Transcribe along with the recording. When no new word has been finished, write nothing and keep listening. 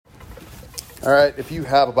All right, if you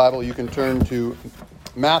have a Bible, you can turn to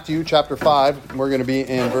Matthew chapter 5. We're going to be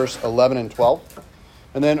in verse 11 and 12.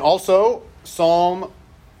 And then also Psalm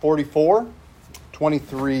 44,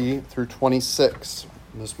 23 through 26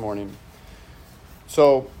 this morning.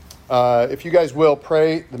 So if you guys will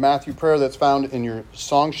pray the Matthew prayer that's found in your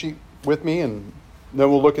song sheet with me, and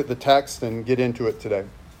then we'll look at the text and get into it today.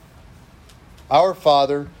 Our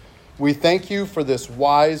Father, we thank you for this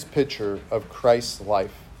wise picture of Christ's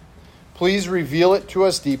life. Please reveal it to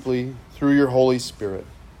us deeply through your Holy Spirit.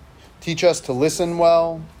 Teach us to listen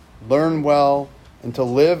well, learn well, and to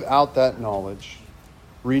live out that knowledge.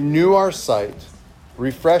 Renew our sight,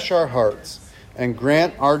 refresh our hearts, and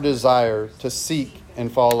grant our desire to seek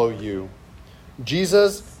and follow you.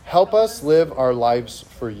 Jesus, help us live our lives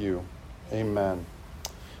for you. Amen.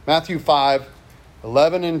 Matthew 5,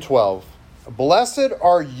 11 and 12. Blessed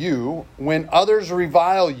are you when others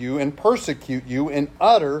revile you and persecute you and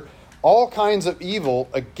utter all kinds of evil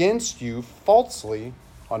against you falsely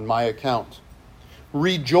on my account.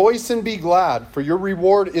 Rejoice and be glad, for your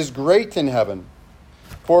reward is great in heaven.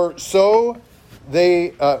 For so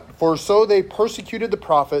they persecuted the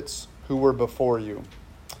prophets who were before you.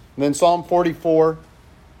 And then Psalm 44,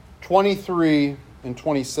 23 and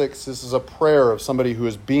 26. This is a prayer of somebody who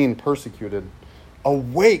is being persecuted.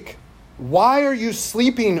 Awake! Why are you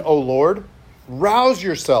sleeping, O Lord? Rouse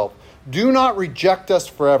yourself. Do not reject us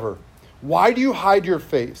forever. Why do you hide your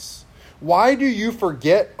face? Why do you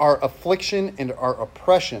forget our affliction and our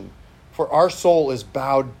oppression? For our soul is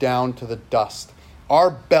bowed down to the dust.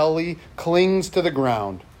 Our belly clings to the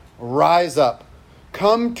ground. Rise up.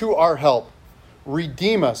 Come to our help.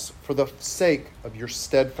 Redeem us for the sake of your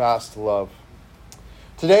steadfast love.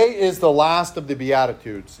 Today is the last of the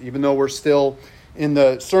Beatitudes, even though we're still in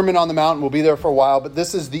the Sermon on the Mount. We'll be there for a while, but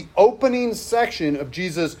this is the opening section of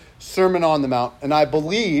Jesus' Sermon on the Mount. And I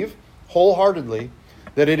believe wholeheartedly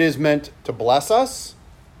that it is meant to bless us,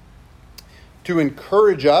 to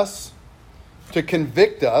encourage us, to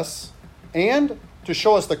convict us, and to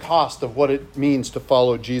show us the cost of what it means to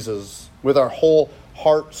follow Jesus with our whole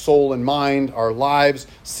heart, soul, and mind, our lives,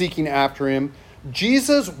 seeking after him.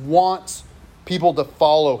 Jesus wants people to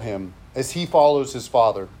follow him as he follows his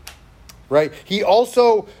Father, right? He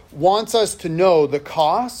also wants us to know the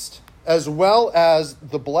cost as well as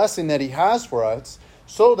the blessing that he has for us,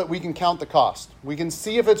 so that we can count the cost. We can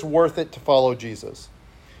see if it's worth it to follow Jesus.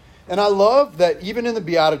 And I love that even in the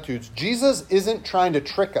Beatitudes, Jesus isn't trying to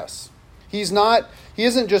trick us. He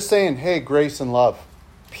isn't just saying, hey, grace and love,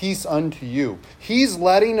 peace unto you. He's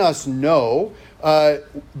letting us know the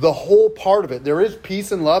whole part of it. There is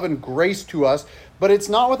peace and love and grace to us, but it's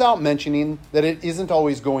not without mentioning that it isn't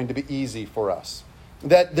always going to be easy for us.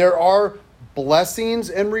 That there are blessings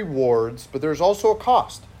and rewards, but there's also a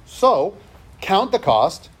cost. So, count the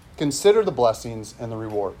cost, consider the blessings and the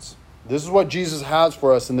rewards. This is what Jesus has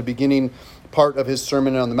for us in the beginning part of his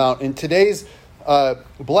Sermon on the Mount. In today's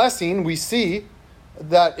blessing, we see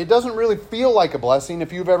that it doesn't really feel like a blessing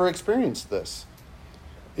if you've ever experienced this.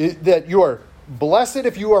 That you are blessed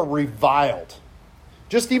if you are reviled.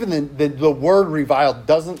 Just even the word reviled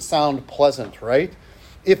doesn't sound pleasant, right?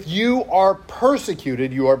 If you are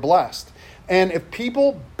persecuted, you are blessed. And if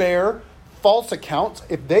people bear false accounts,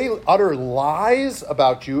 if they utter lies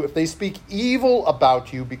about you, if they speak evil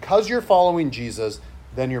about you because you're following Jesus,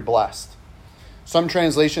 then you're blessed. Some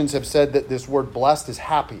translations have said that this word blessed is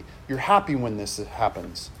happy. You're happy when this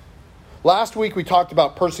happens. Last week we talked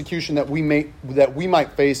about persecution that we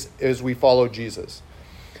might face as we follow Jesus.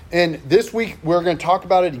 And this week we're going to talk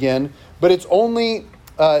about it again, but it's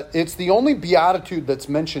the only beatitude that's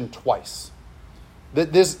mentioned twice.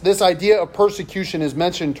 That this idea of persecution is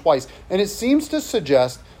mentioned twice. And it seems to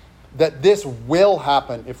suggest that this will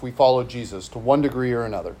happen if we follow Jesus to one degree or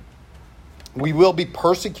another. We will be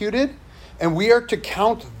persecuted, and we are to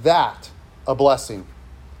count that a blessing.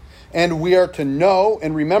 And we are to know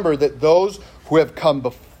and remember that those who have come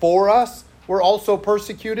before us were also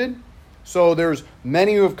persecuted. So there's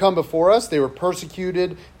many who have come before us. They were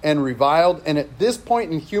persecuted and reviled. And at this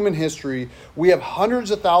point in human history, we have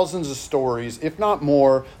hundreds of thousands of stories, if not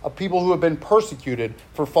more, of people who have been persecuted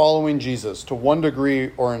for following Jesus to one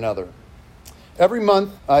degree or another. Every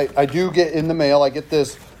month, I do get in the mail, I get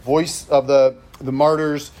this Voice of the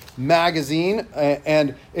Martyrs magazine,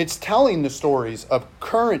 and it's telling the stories of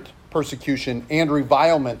current persecution and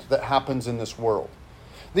revilement that happens in this world.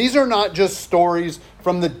 These are not just stories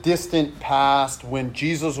from the distant past when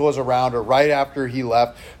Jesus was around or right after he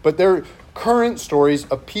left, but they're current stories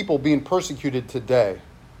of people being persecuted today.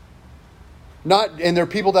 And there are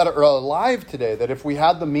people that are alive today that if we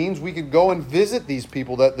had the means, we could go and visit these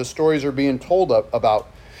people that the stories are being told about.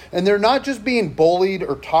 And they're not just being bullied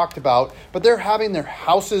or talked about, but they're having their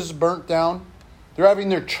houses burnt down. They're having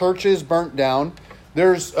their churches burnt down.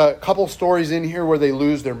 There's a couple stories in here where they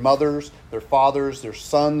lose their mothers, their fathers, their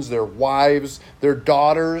sons, their wives, their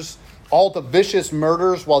daughters, all the vicious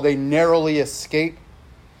murders while they narrowly escape.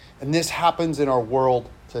 And this happens in our world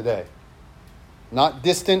today. Not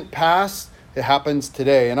distant past, it happens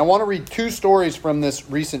today. And I want to read two stories from this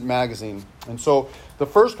recent magazine. And so the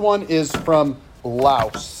first one is from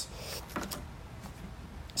Laos.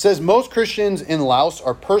 It says, most Christians in Laos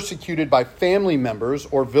are persecuted by family members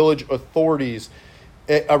or village authorities,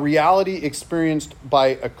 a reality experienced by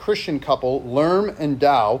a Christian couple, Lerm and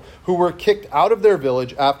Dao, who were kicked out of their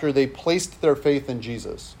village after they placed their faith in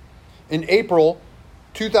Jesus. In April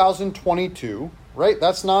 2022, right?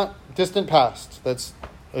 That's not distant past. That's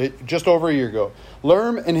just over a year ago.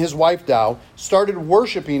 Lerm and his wife Dao started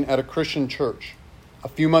worshiping at a Christian church. A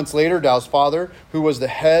few months later, Dao's father, who was the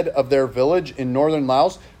head of their village in northern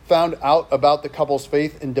Laos, found out about the couple's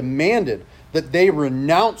faith and demanded that they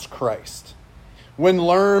renounce Christ. When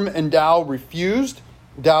Lerm and Dao refused,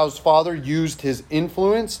 Dao's father used his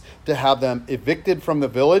influence to have them evicted from the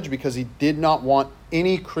village because he did not want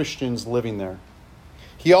any Christians living there.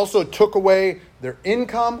 He also took away their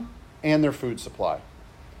income and their food supply.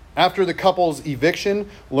 After the couple's eviction,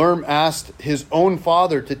 Lerm asked his own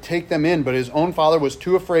father to take them in, but his own father was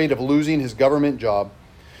too afraid of losing his government job.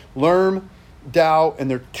 Lerm, Dao,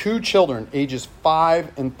 and their two children, ages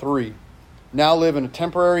 5 and 3, now live in a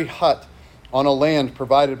temporary hut on a land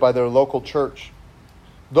provided by their local church.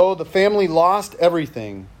 Though the family lost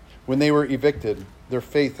everything when they were evicted, their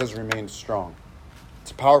faith has remained strong.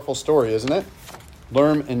 It's a powerful story, isn't it?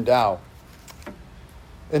 Lerm and Dao.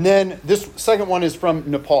 And then this second one is from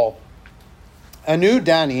Nepal. Anu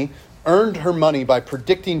Dani earned her money by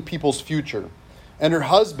predicting people's future. And her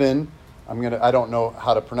husband, I don't know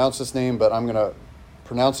how to pronounce this name, but I'm going to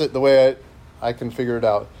pronounce it the way I can figure it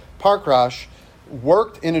out. Parkrash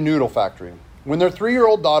worked in a noodle factory. When their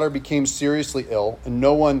 3-year-old daughter became seriously ill and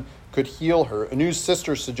no one could heal her, Anu's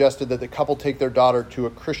sister suggested that the couple take their daughter to a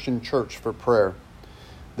Christian church for prayer.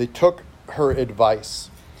 They took her advice.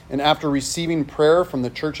 And after receiving prayer from the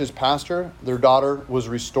church's pastor, their daughter was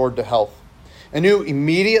restored to health. Anu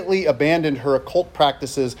immediately abandoned her occult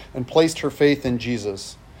practices and placed her faith in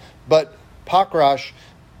Jesus. But Pakrash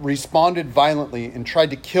responded violently and tried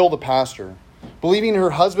to kill the pastor. Believing her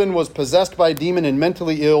husband was possessed by a demon and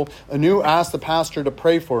mentally ill, Anu asked the pastor to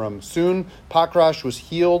pray for him. Soon, Pakrash was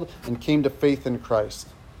healed and came to faith in Christ.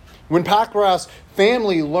 When Pakrash's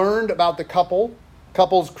family learned about the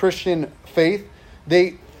couple's Christian faith,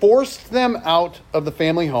 they forced them out of the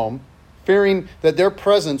family home, fearing that their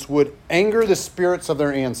presence would anger the spirits of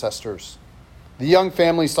their ancestors. The young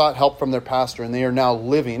family sought help from their pastor, and they are now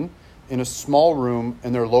living in a small room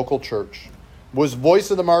in their local church. With Voice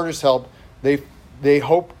of the Martyrs' help, they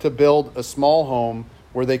hope to build a small home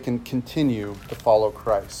where they can continue to follow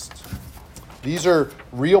Christ. These are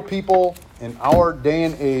real people in our day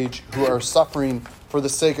and age who are suffering for the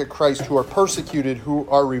sake of Christ, who are persecuted, who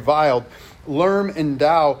are reviled. Lerm and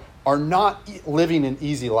Dao are not living an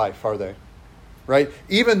easy life, are they? Right?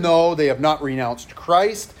 Even though they have not renounced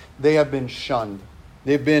Christ, they have been shunned.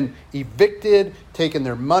 They've been evicted, taken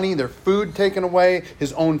their money, their food taken away.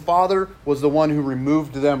 His own father was the one who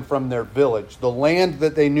removed them from their village, the land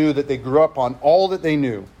that they knew, that they grew up on, all that they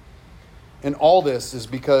knew. And all this is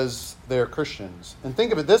because they're Christians. And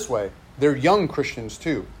think of it this way, they're young Christians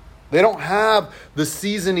too. They don't have the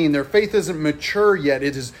seasoning. Their faith isn't mature yet.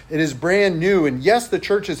 It is brand new. And yes, the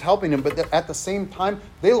church is helping them, but at the same time,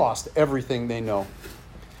 they lost everything they know.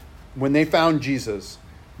 When they found Jesus,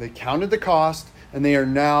 they counted the cost, and they are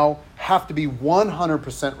now have to be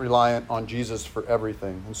 100% reliant on Jesus for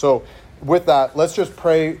everything. And so with that, let's just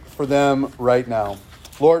pray for them right now.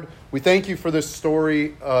 Lord, we thank you for this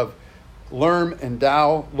story of Lerm and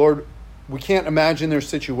Dao. Lord, we can't imagine their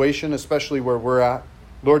situation, especially where we're at.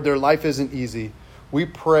 Lord, their life isn't easy. We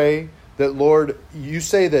pray that, Lord, you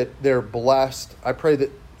say that they're blessed. I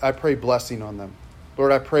pray blessing on them.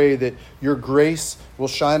 Lord, I pray that your grace will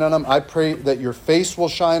shine on them. I pray that your face will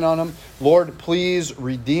shine on them. Lord, please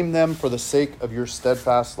redeem them for the sake of your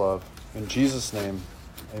steadfast love. In Jesus' name,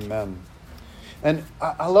 amen. And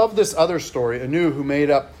I love this other story, Anu, who made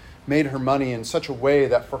her money in such a way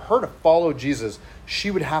that for her to follow Jesus,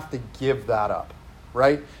 she would have to give that up,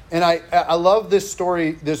 right? And I love this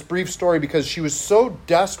story, this brief story, because she was so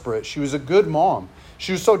desperate. She was a good mom.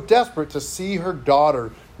 She was so desperate to see her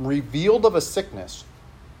daughter revealed of a sickness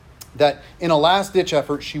that in a last-ditch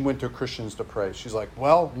effort, she went to Christians to pray. She's like,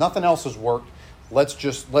 well, nothing else has worked. Let's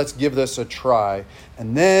give this a try.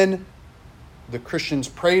 And then the Christians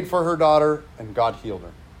prayed for her daughter, and God healed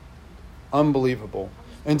her. Unbelievable.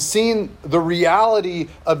 And seeing the reality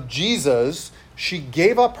of Jesus, she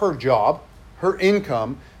gave up her job, her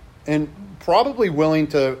income, and probably willing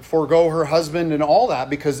to forego her husband and all that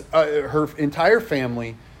because her entire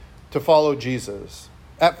family to follow Jesus.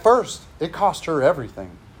 At first, it cost her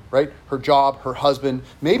everything, right? Her job, her husband,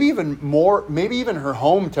 maybe even more, maybe even her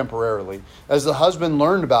home temporarily. As the husband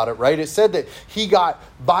learned about it, right? It said that he got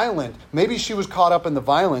violent. Maybe she was caught up in the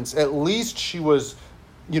violence. At least she was,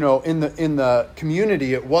 in the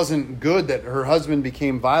community, it wasn't good that her husband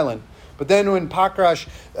became violent. But then when Pakrash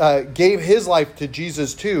gave his life to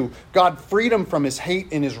Jesus too, God freed him from his hate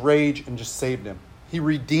and his rage and just saved him. He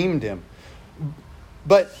redeemed him.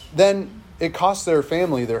 But then it cost their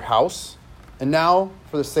family their house. And now,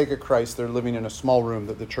 for the sake of Christ, they're living in a small room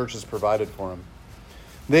that the church has provided for them.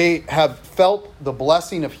 They have felt the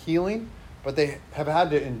blessing of healing, but they have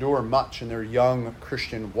had to endure much in their young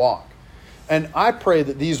Christian walk. And I pray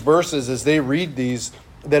that these verses, as they read these,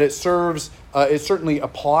 that it serves, it certainly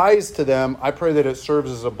applies to them. I pray that it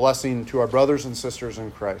serves as a blessing to our brothers and sisters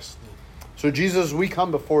in Christ. So Jesus, we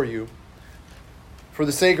come before you for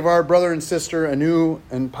the sake of our brother and sister, Anu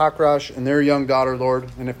and Pakrash and their young daughter, Lord,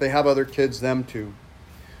 and if they have other kids, them too.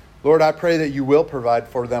 Lord, I pray that you will provide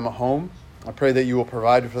for them a home. I pray that you will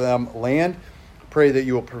provide for them land. I pray that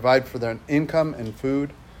you will provide for them income and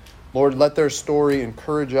food. Lord, let their story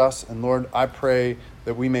encourage us. And Lord, I pray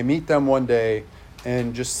that we may meet them one day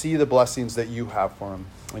and just see the blessings that you have for them.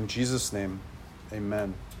 In Jesus' name,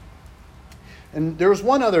 amen. And there's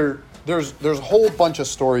one other, there's a whole bunch of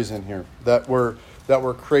stories in here that were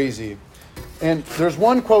crazy. And there's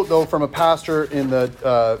one quote, though, from a pastor in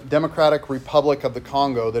the Democratic Republic of the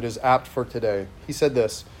Congo that is apt for today. He said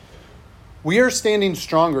this: "We are standing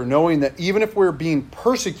stronger knowing that even if we're being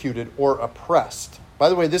persecuted or oppressed," by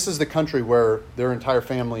the way, this is the country where their entire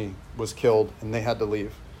family was killed and they had to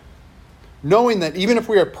leave. "Knowing that even if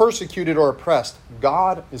we are persecuted or oppressed,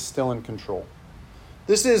 God is still in control."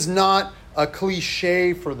 This is not a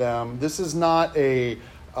cliche for them. This is not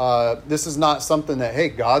something that, hey,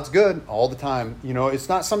 God's good all the time. It's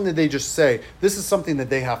not something that they just say. This is something that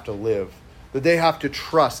they have to live, that they have to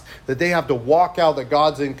trust, that they have to walk out that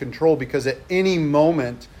God's in control, because at any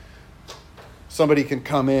moment, somebody can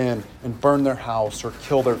come in and burn their house or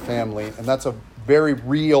kill their family. And that's a very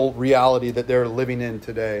real reality that they're living in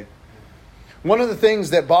today. One of the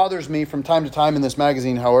things that bothers me from time to time in this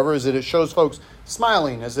magazine, however, is that it shows folks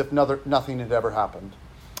smiling as if nothing had ever happened.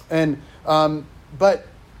 But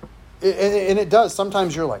it does.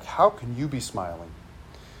 Sometimes you're like, how can you be smiling?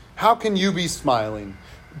 How can you be smiling?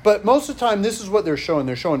 But most of the time, this is what they're showing.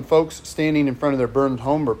 They're showing folks standing in front of their burned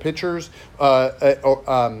home or pictures,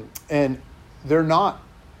 and they're not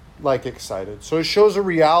excited. So it shows a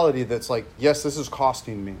reality that's like, yes, this is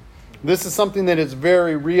costing me. This is something that is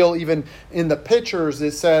very real. Even in the pictures,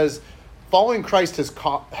 it says, following Christ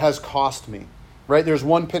has cost me. Right? There's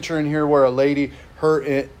one picture in here where a lady,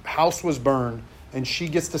 her house was burned, and she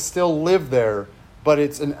gets to still live there, but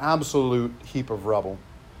it's an absolute heap of rubble.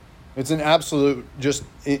 It's an absolute just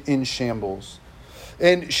in shambles.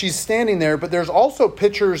 And she's standing there, but there's also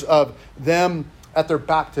pictures of them at their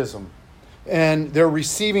baptism. And they're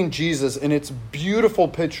receiving Jesus, and it's a beautiful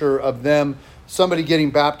picture of them, somebody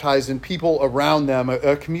getting baptized and people around them,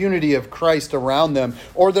 a community of Christ around them,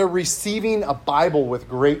 or they're receiving a Bible with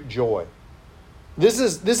great joy. This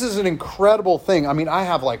is an incredible thing. I mean, I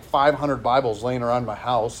have 500 Bibles laying around my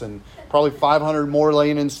house and probably 500 more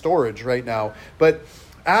laying in storage right now. But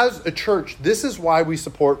as a church, this is why we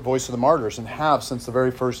support Voice of the Martyrs and have since the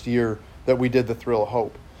very first year that we did the Thrill of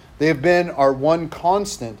Hope. They have been our one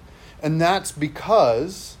constant, and that's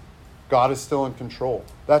because God is still in control.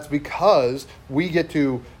 That's because we get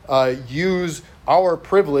to use our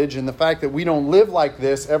privilege and the fact that we don't live like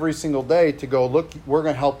this every single day to go, look, we're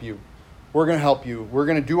going to help you. We're going to help you. We're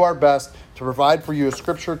going to do our best to provide for you a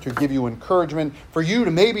scripture, to give you encouragement, for you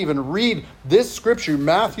to maybe even read this scripture,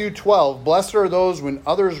 Matthew 12. Blessed are those when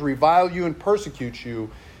others revile you and persecute you,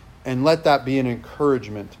 and let that be an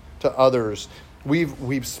encouragement to others.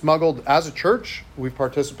 We've smuggled, as a church, we've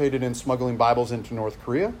participated in smuggling Bibles into North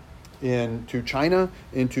Korea, into China,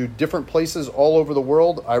 into different places all over the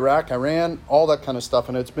world, Iraq, Iran, all that kind of stuff.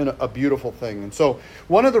 And it's been a beautiful thing. And so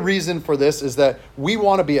one of the reasons for this is that we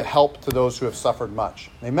want to be a help to those who have suffered much.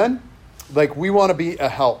 Amen? We want to be a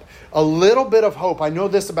help. A little bit of hope. I know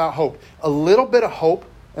this about hope. A little bit of hope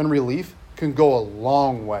and relief can go a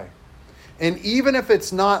long way. And even if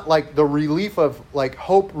it's not the relief of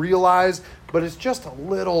hope realized, but it's just a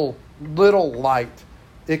little light,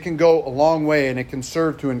 it can go a long way, and it can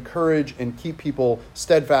serve to encourage and keep people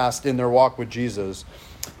steadfast in their walk with Jesus.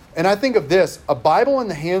 And I think of this, a Bible in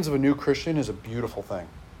the hands of a new Christian is a beautiful thing.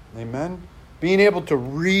 Amen? Being able to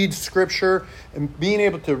read Scripture and being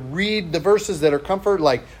able to read the verses that are comfort,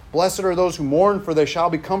 like, blessed are those who mourn, for they shall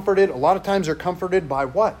be comforted. A lot of times they're comforted by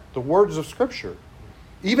what? The words of Scripture.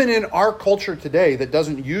 Even in our culture today that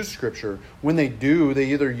doesn't use Scripture, when they do,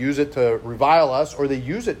 they either use it to revile us or they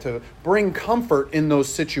use it to bring comfort in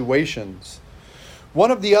those situations.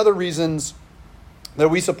 One of the other reasons that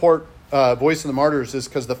we support Voice of the Martyrs is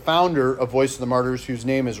because the founder of Voice of the Martyrs, whose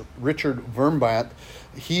name is Richard Wurmbrand,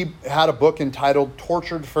 he had a book entitled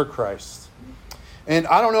Tortured for Christ. And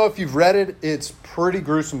I don't know if you've read it. It's a pretty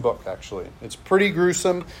gruesome book, actually. It's a pretty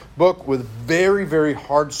gruesome book with very, very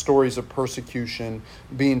hard stories of persecution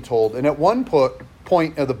being told. And at one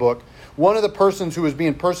point of the book, one of the persons who was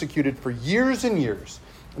being persecuted for years and years,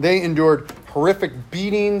 they endured horrific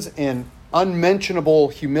beatings and unmentionable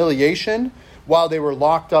humiliation while they were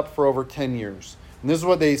locked up for over 10 years. And this is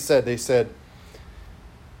what they said. They said,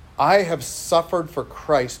 I have suffered for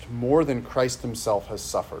Christ more than Christ himself has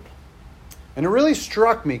suffered. And it really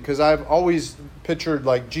struck me because I've always pictured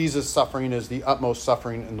like Jesus suffering as the utmost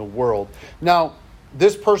suffering in the world. Now,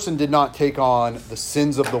 this person did not take on the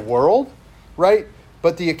sins of the world, right?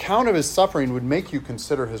 But the account of his suffering would make you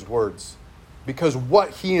consider his words. Because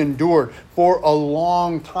what he endured for a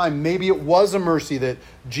long time, maybe it was a mercy that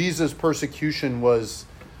Jesus' persecution was,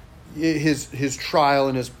 his trial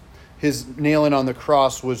and his nailing on the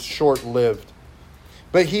cross was short-lived.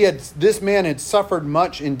 But this man had suffered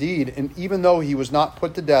much indeed, and even though he was not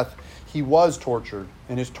put to death, he was tortured,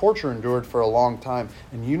 and his torture endured for a long time.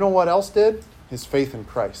 And you know what else did? His faith in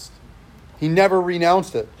Christ. He never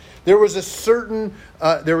renounced it. There was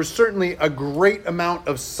certainly a great amount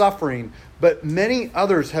of suffering, but many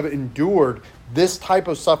others have endured this type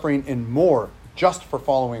of suffering and more just for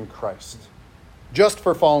following Christ. Just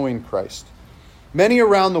for following Christ. Many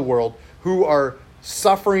around the world who are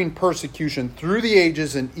suffering persecution through the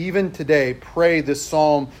ages and even today pray this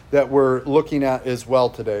psalm that we're looking at as well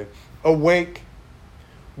today. Awake.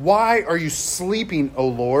 Why are you sleeping, O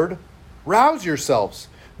Lord? Rouse yourselves.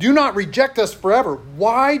 Do not reject us forever.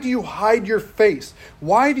 Why do you hide your face?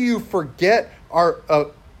 Why do you forget our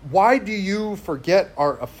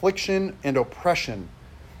affliction and oppression?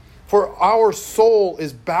 For our soul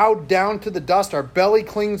is bowed down to the dust. Our belly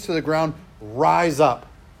clings to the ground. Rise up.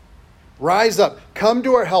 Rise up. Come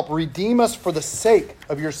to our help. Redeem us for the sake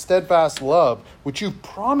of your steadfast love, which you've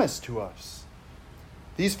promised to us.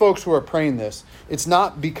 These folks who are praying this, it's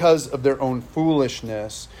not because of their own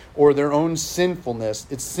foolishness or their own sinfulness.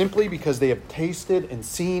 It's simply because they have tasted and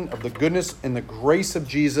seen of the goodness and the grace of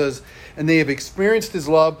Jesus, and they have experienced his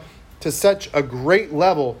love to such a great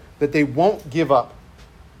level that they won't give up.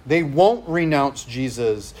 They won't renounce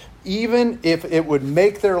Jesus. Even if it would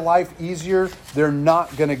make their life easier, they're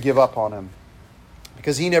not going to give up on him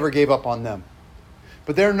because he never gave up on them.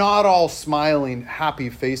 But they're not all smiling, happy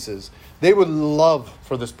faces. They would love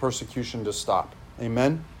for this persecution to stop.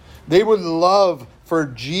 Amen? They would love for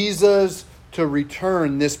Jesus to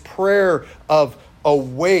return, this prayer of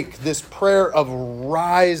awake, this prayer of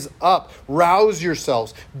rise up, rouse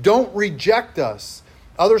yourselves. Don't reject us.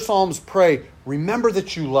 Other psalms pray, remember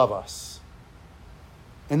that you love us.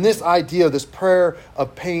 And this idea, this prayer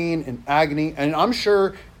of pain and agony, and I'm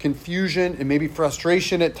sure confusion and maybe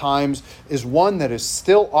frustration at times is one that is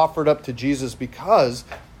still offered up to Jesus because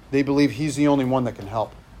they believe he's the only one that can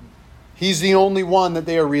help. He's the only one that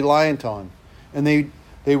they are reliant on. And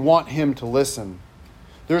they want him to listen.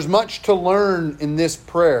 There's much to learn in this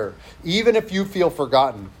prayer, even if you feel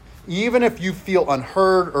forgotten, even if you feel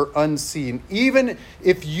unheard or unseen, even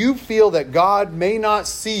if you feel that God may not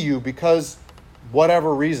see you because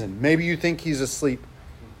whatever reason. Maybe you think he's asleep.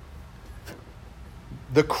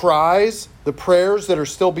 The cries, the prayers that are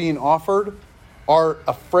still being offered are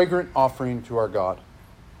a fragrant offering to our God.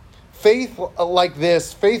 Faith like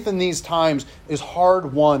this, faith in these times is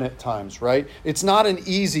hard won at times, right? It's not an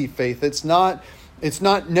easy faith. It's not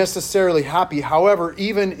necessarily happy. However,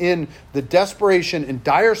 even in the desperation and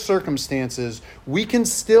dire circumstances, we can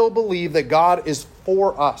still believe that God is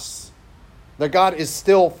for us. That God is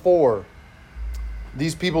still for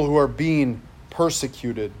these people who are being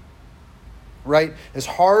persecuted, right? As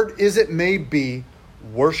hard as it may be,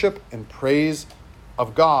 worship and praise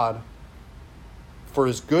of God for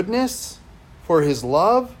his goodness, for his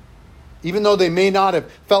love, even though they may not have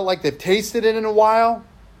felt like they've tasted it in a while,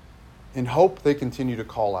 in hope they continue to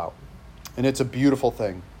call out. And it's a beautiful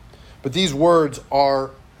thing. But these words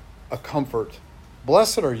are a comfort.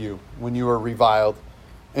 Blessed are you when you are reviled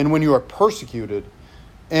and when you are persecuted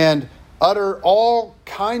and utter all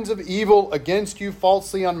kinds of evil against you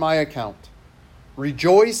falsely on my account.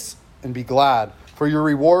 Rejoice and be glad, for your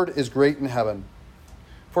reward is great in heaven.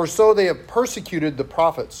 For so they have persecuted the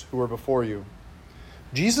prophets who were before you."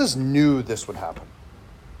 Jesus knew this would happen.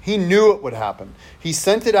 He knew it would happen. He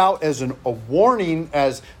sent it out as a warning,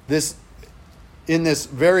 as this in this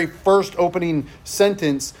very first opening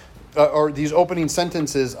sentence, or these opening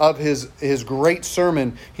sentences of his great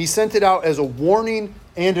sermon. He sent it out as a warning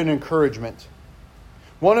and an encouragement.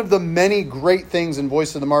 One of the many great things in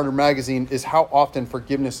Voice of the Martyr magazine is how often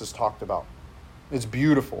forgiveness is talked about. It's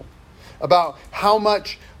beautiful. About how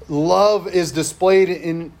much love is displayed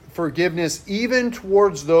in forgiveness, even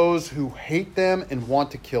towards those who hate them and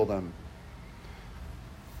want to kill them.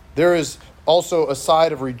 There is also a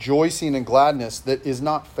side of rejoicing and gladness that is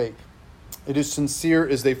not fake. It is sincere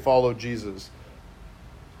as they follow Jesus.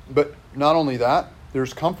 But not only that,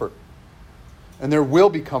 there's comfort. And there will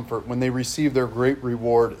be comfort when they receive their great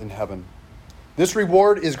reward in heaven. This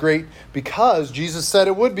reward is great because Jesus said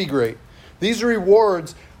it would be great. These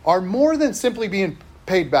rewards are more than simply being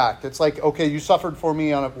paid back. It's like, okay, you suffered for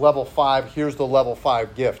me on a level 5, here's the level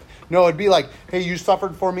 5 gift. No, it'd be like, hey, you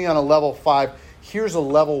suffered for me on a level 5, here's a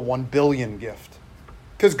level 1 billion gift.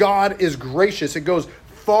 Because God is gracious. It goes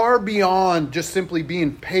far beyond just simply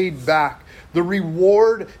being paid back. The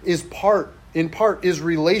reward is in part is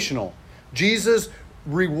relational. Jesus'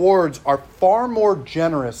 rewards are far more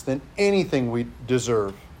generous than anything we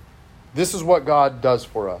deserve. This is what God does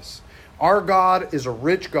for us. Our God is a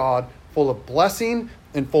rich God, full of blessing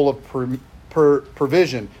and full of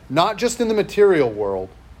provision, not just in the material world,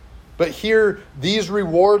 but here these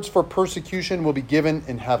rewards for persecution will be given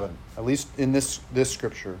in heaven, at least in this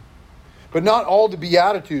scripture. But not all the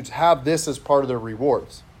Beatitudes have this as part of their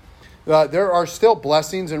rewards. There are still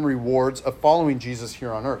blessings and rewards of following Jesus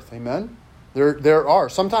here on earth. Amen? There are.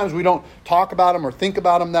 Sometimes we don't talk about them or think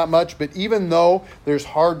about them that much, but even though there's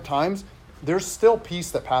hard times, there's still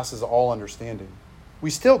peace that passes all understanding. We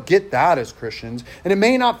still get that as Christians, and it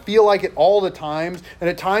may not feel like it all the times, and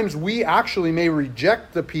at times we actually may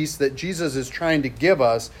reject the peace that Jesus is trying to give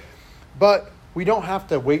us, but we don't have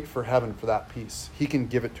to wait for heaven for that peace. He can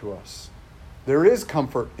give it to us. There is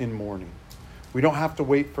comfort in mourning. We don't have to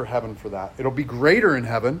wait for heaven for that. It'll be greater in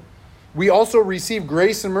heaven. We also receive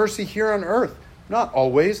grace and mercy here on earth. Not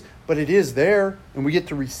always, but it is there, and we get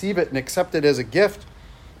to receive it and accept it as a gift.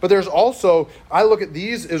 But there's also, I look at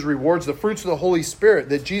these as rewards, the fruits of the Holy Spirit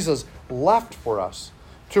that Jesus left for us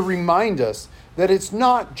to remind us that it's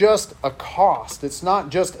not just a cost, it's not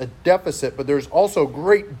just a deficit, but there's also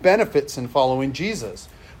great benefits in following Jesus.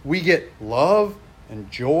 We get love and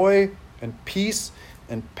joy and peace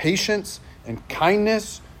and patience and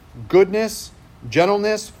kindness, goodness,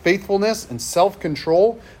 gentleness, faithfulness, and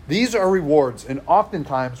self-control. These are rewards, and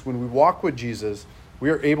oftentimes when we walk with Jesus, we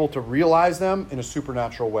are able to realize them in a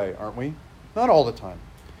supernatural way, aren't we? Not all the time.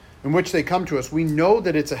 In which they come to us. We know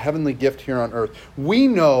that it's a heavenly gift here on earth. We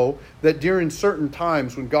know that during certain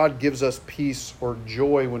times when God gives us peace or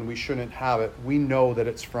joy when we shouldn't have it, we know that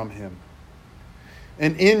it's from Him.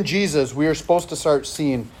 And in Jesus, we are supposed to start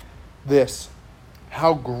seeing this,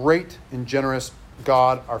 how great and generous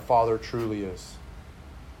God our Father truly is.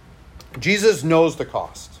 Jesus knows the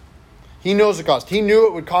cost. He knows the cost. He knew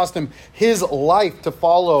it would cost him his life to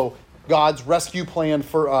follow God's rescue plan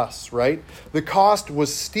for us, right? The cost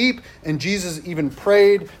was steep, and Jesus even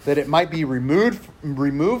prayed that it might be removed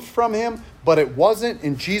from him, but it wasn't,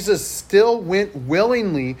 and Jesus still went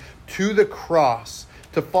willingly to the cross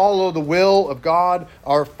to follow the will of God,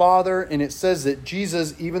 our Father, and it says that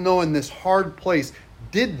Jesus, even though in this hard place,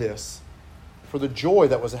 did this for the joy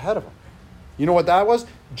that was ahead of him. You know what that was?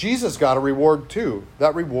 Jesus got a reward too.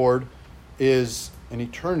 That reward is an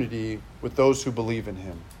eternity with those who believe in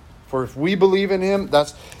him. For if we believe in him,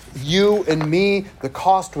 that's you and me. The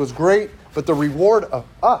cost was great, but the reward of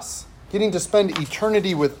us, getting to spend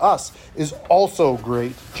eternity with us, is also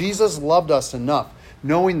great. Jesus loved us enough,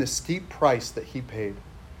 knowing the steep price that he paid.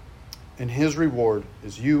 And his reward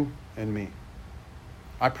is you and me.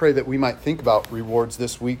 I pray that we might think about rewards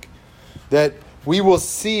this week, that we will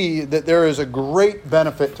see that there is a great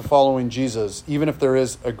benefit to following Jesus, even if there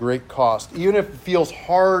is a great cost, even if it feels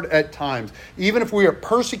hard at times, even if we are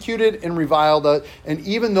persecuted and reviled, and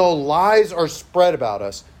even though lies are spread about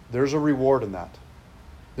us, there's a reward in that.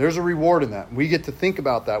 There's a reward in that. We get to think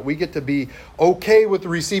about that. We get to be okay with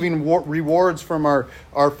receiving rewards from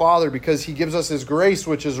our Father because he gives us his grace,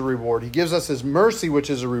 which is a reward. He gives us his mercy, which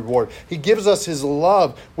is a reward. He gives us his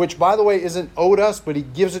love, which, by the way, isn't owed us, but he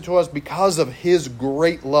gives it to us because of his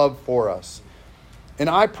great love for us. And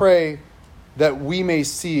I pray that we may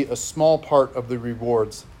see a small part of the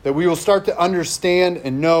rewards, that we will start to understand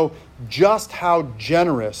and know just how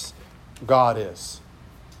generous God is.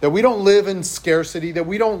 That we don't live in scarcity, that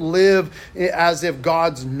we don't live as if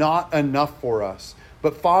God's not enough for us.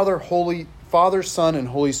 But Father, Son, and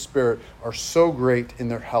Holy Spirit are so great in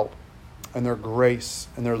their help and their grace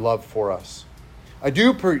and their love for us. I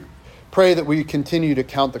do pray that we continue to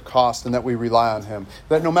count the cost and that we rely on him.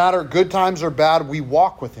 That no matter good times or bad, we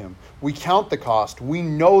walk with him. We count the cost. We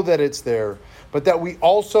know that it's there. But that we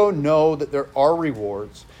also know that there are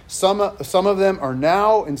rewards. Some of them are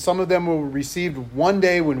now, and some of them will be received one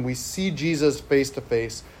day when we see Jesus face to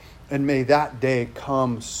face. And may that day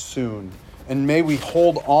come soon. And may we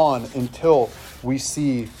hold on until we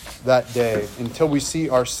see that day, until we see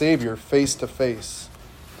our Savior face to face.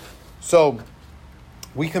 So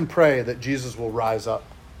we can pray that Jesus will rise up.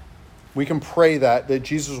 We can pray that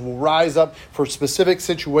Jesus will rise up for specific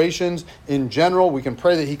situations in general. We can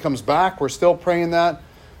pray that he comes back. We're still praying that.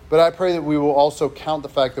 But I pray that we will also count the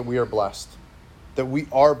fact that we are blessed. That we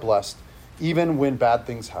are blessed even when bad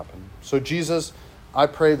things happen. So Jesus, I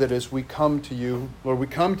pray that as we come to you, Lord, we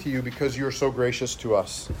come to you because you're so gracious to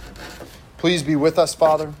us. Please be with us,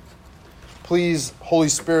 Father. Please, Holy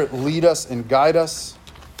Spirit, lead us and guide us.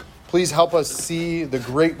 Please help us see the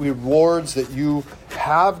great rewards that you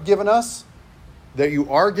have given us, that you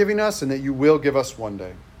are giving us, and that you will give us one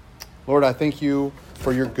day. Lord, I thank you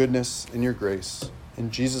for your goodness and your grace. In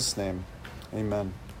Jesus' name, amen.